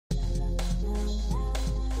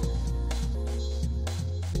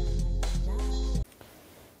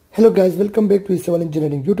Hello guys, welcome back to Civil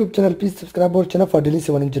Engineering YouTube channel. Please subscribe our channel for daily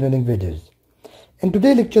civil engineering videos. In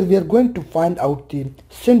today's lecture, we are going to find out the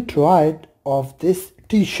centroid of this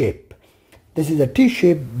T-shape. This is a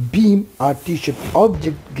T-shaped beam or T-shaped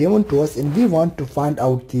object given to us, and we want to find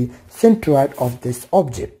out the centroid of this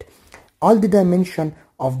object. All the dimensions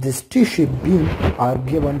of this T-shaped beam are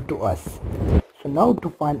given to us. So now to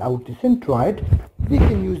find out the centroid, we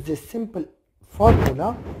can use this simple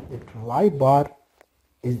formula that y bar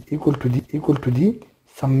is equal to the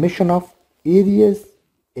summation of areas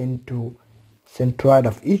into centroid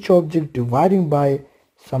of each object dividing by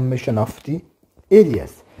summation of the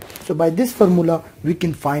areas. So by this formula we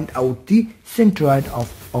can find out the centroid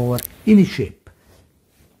of our any shape.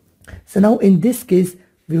 So now in this case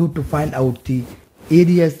we have to find out the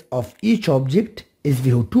areas of each object. Is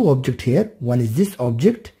we have two objects here, one is this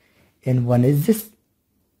object and one is this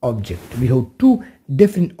object. We have two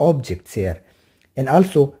different objects here. And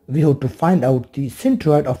also we have to find out the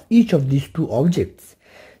centroid of each of these two objects.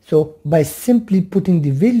 So by simply putting the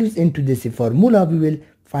values into this formula, we will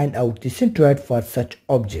find out the centroid for such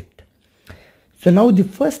object. So now the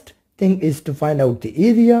first thing is to find out the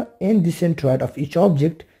area and the centroid of each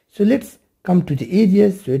object. So let's come to the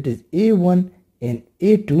areas. So it is A1 and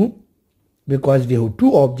A2 because we have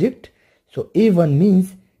two objects. So A1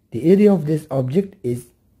 means the area of this object is,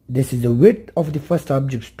 this is the width of the first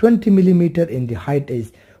object 20 millimeter and the height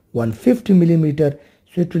is 150 millimeter.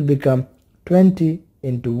 So it will become 20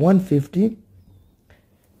 into 150.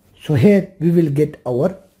 So here we will get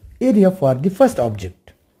our area for the first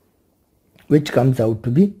object, which comes out to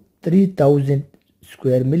be 3000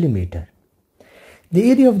 square millimeter.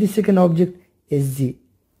 The area of the second object is the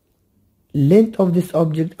length of this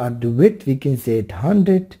object, or the width, we can say it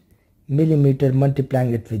 100 millimeter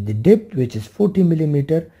multiplying it with the depth, which is 40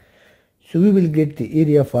 millimeter. So we will get the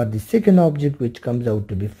area for the second object, which comes out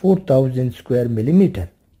to be 4000 square millimeter.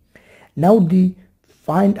 Now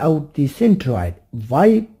find out the centroid.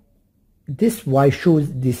 Why this y shows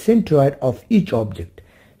the centroid of each object.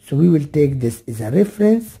 So we will take this as a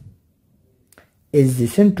reference. Is the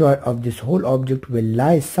centroid of this whole object will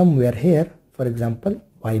lie somewhere here. For example,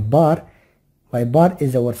 y bar. Y bar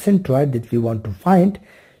is our centroid that we want to find.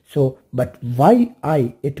 So, but yi,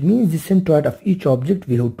 it means the centroid of each object.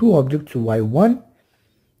 We have two objects, so y1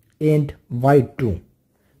 and y2.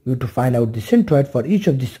 We have to find out the centroid for each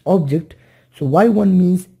of this object. So y1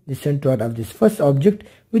 means the centroid of this first object,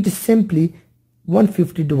 which is simply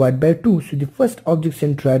 150 divided by 2. So the first object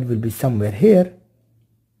centroid will be somewhere here.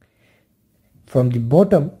 From the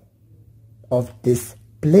bottom of this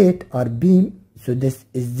plate or beam, so this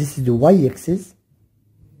is the y-axis.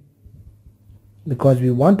 Because we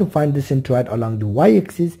want to find the centroid along the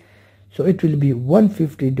y-axis, so it will be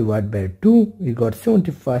 150 divided by 2. We got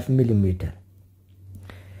 75 millimeter.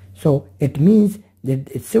 So it means that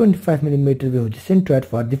it's 75 millimeter. We have the centroid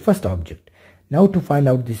for the first object. Now to find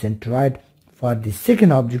out the centroid for the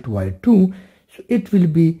second object y2, so it will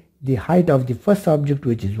be the height of the first object,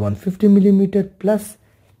 which is 150 millimeter plus,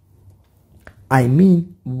 I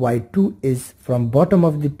mean y2 is from bottom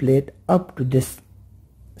of the plate up to this,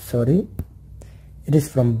 it is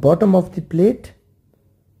from bottom of the plate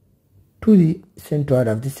to the centroid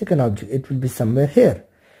of the second object. It will be somewhere here.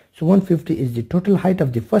 So 150 is the total height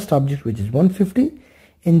of the first object, which is 150,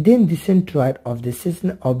 and then the centroid of the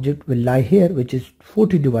second object will lie here, which is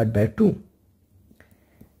 40 divided by 2.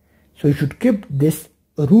 So you should keep this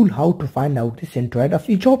rule how to find out the centroid of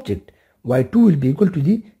each object. y2 will be equal to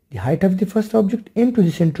the height of the first object into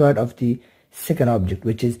the centroid of the second object,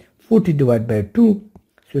 which is 40 divided by 2.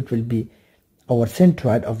 So it will be our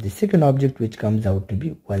centroid of the second object, which comes out to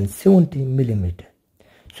be 170 millimeter.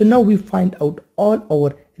 So now we find out all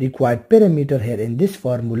our required parameter here in this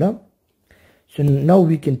formula. So now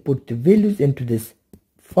we can put the values into this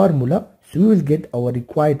formula. So we will get our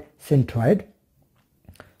required centroid.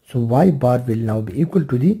 So y bar will now be equal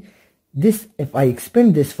to this. If I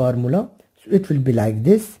expand this formula, so it will be like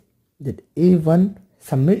this, that a1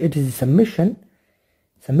 it is a summation.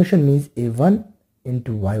 Summation means a1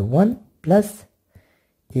 into y1 plus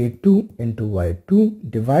a2 into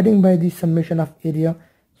y2 dividing by the summation of area,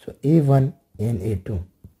 so a1 and a2.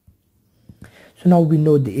 So now we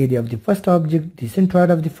know the area of the first object, the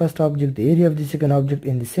centroid of the first object, the area of the second object,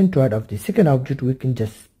 and the centroid of the second object. We can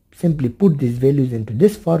just simply put these values into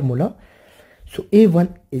this formula. So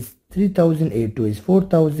a1 is 3000, a2 is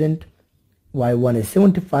 4000, y1 is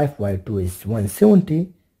 75, y2 is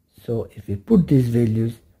 170. So if we put these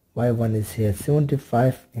values, y1 is here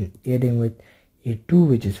 75 and adding with a2,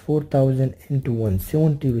 which is 4000 into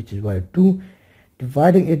 170, which is y2,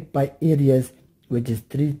 dividing it by areas, which is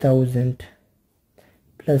 3000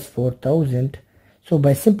 plus 4000. So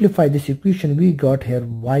by simplify this equation, we got here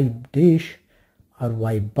y dash or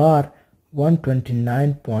y bar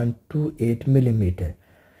 129.28 millimeter.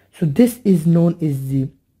 So this is known as the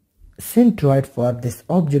centroid for this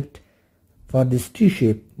object, for this T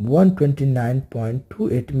shape,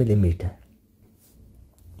 129.28 millimeter.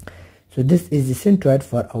 So this is the centroid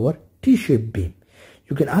for our T-shaped beam.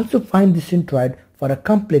 You can also find the centroid for a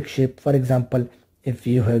complex shape. For example, if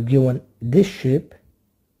you have given this shape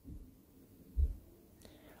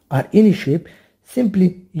or any shape,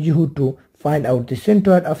 simply you have to find out the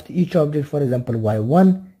centroid of each object. For example,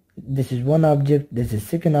 y1, this is one object, this is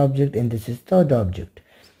second object, and this is third object.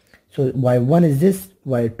 So y1 is this,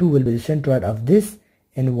 y2 will be the centroid of this,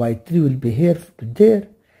 and y3 will be here to there.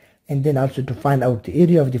 And then also to find out the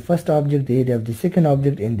area of the first object, the area of the second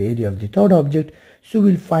object, and the area of the third object. So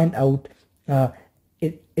we'll find out at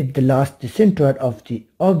the last the centroid of the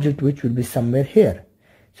object, which will be somewhere here.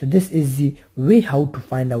 So this is the way how to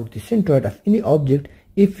find out the centroid of any object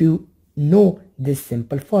if you know this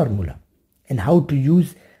simple formula, and how to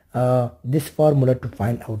use this formula to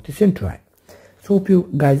find out the centroid. So hope you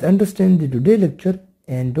guys understand the today lecture,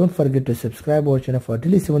 and don't forget to subscribe our channel for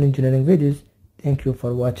daily civil engineering videos. Thank you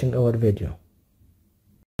for watching our video.